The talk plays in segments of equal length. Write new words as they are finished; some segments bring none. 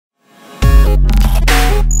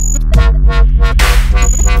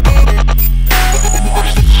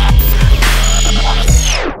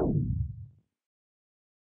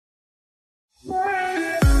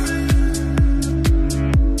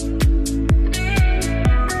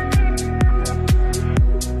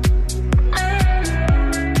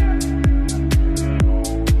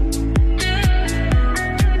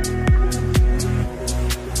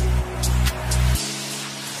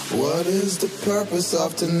purpose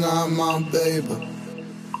of tonight, my baby?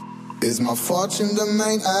 Is my fortune the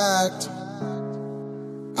main act?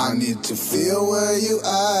 I need to feel where you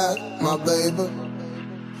at, my baby.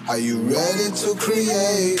 Are you ready to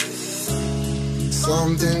create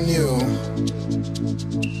something new?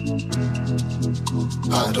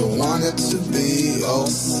 I don't want it to be all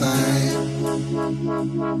same.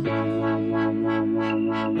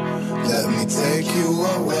 Let me take you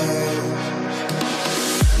away.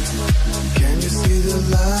 Can you see the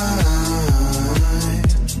light?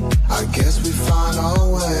 I guess we found our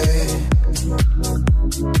way.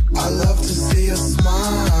 I love to see a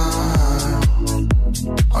smile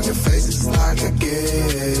on your face, it's like a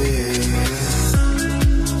gift.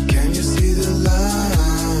 Can you see the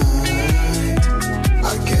light?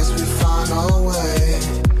 I guess we found our way.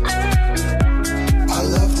 I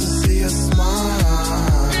love to see a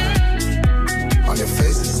smile on your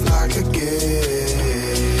face, it's like a gift.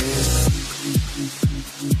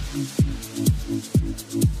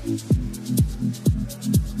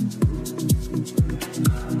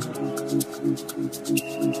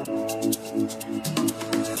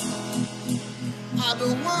 I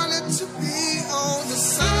don't want it to be all the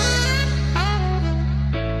same.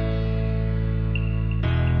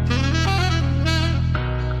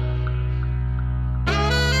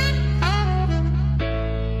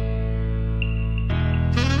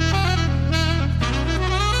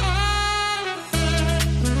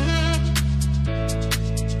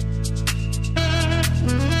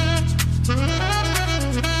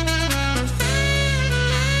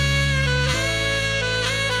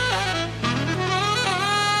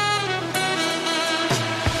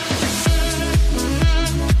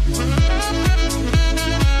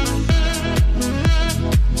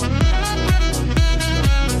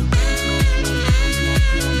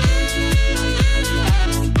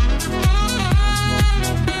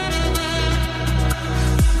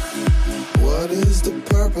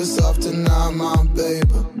 Of tonight, my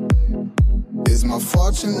baby. Is my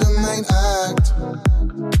fortune the main act?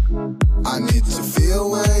 I need to feel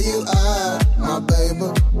where you at, my baby.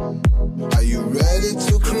 Are you ready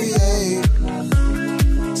to create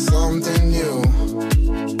something new?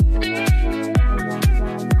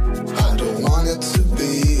 I don't want it to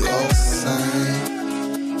be all same.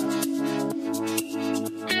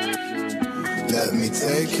 Let me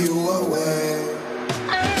take you away.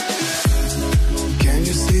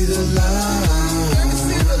 See the light.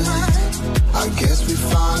 I guess we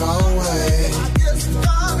found our way.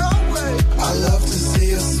 I love to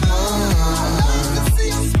see a smile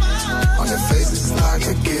on your face, it's like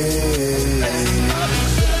a gift.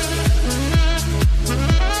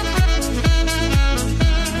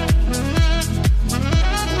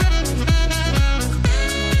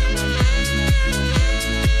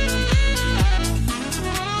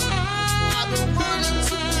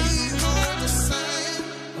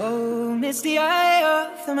 It's the eye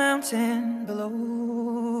of the mountain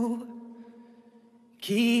below.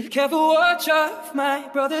 Keep careful watch of my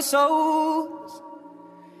brother's souls.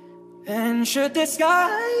 And should the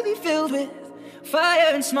sky be filled with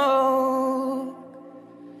fire and smoke,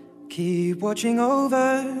 keep watching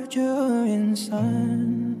over during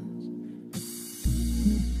sun.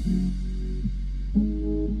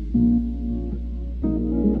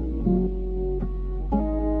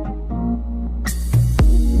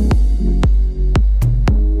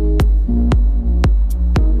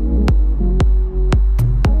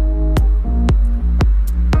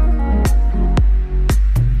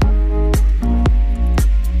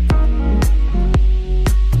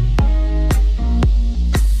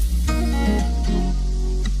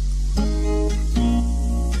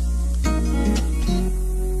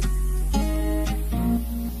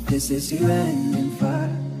 This is you ending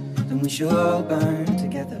fire, and we should all burn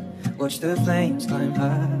together. Watch the flames climb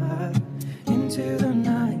high into the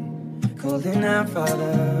night, calling out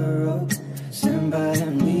Father, oh, stand by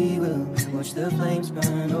and we will watch the flames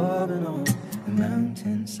burn over and on the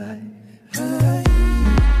mountainside.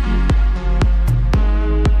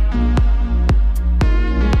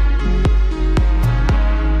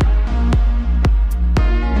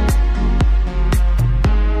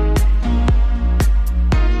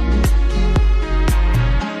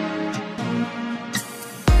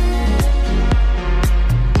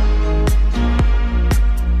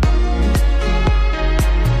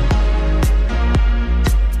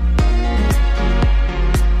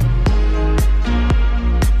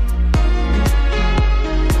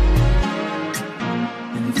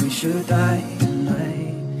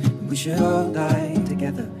 We should all die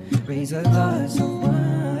together. Raise a glass of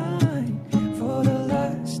wine for the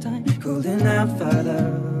last time, calling out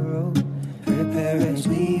Father, oh, Paris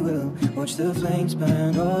we will watch the flames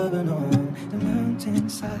burn open on the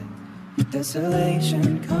mountainside.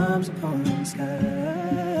 Desolation comes upon the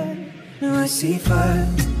sky. Now I see fire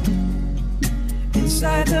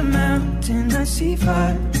inside the mountain. I see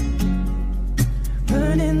fire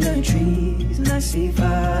burning the trees, and I see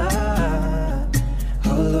fire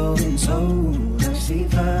hollow in soul. I see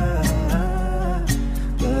fire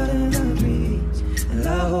blood in the breeze, and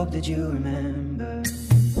I hope that you remember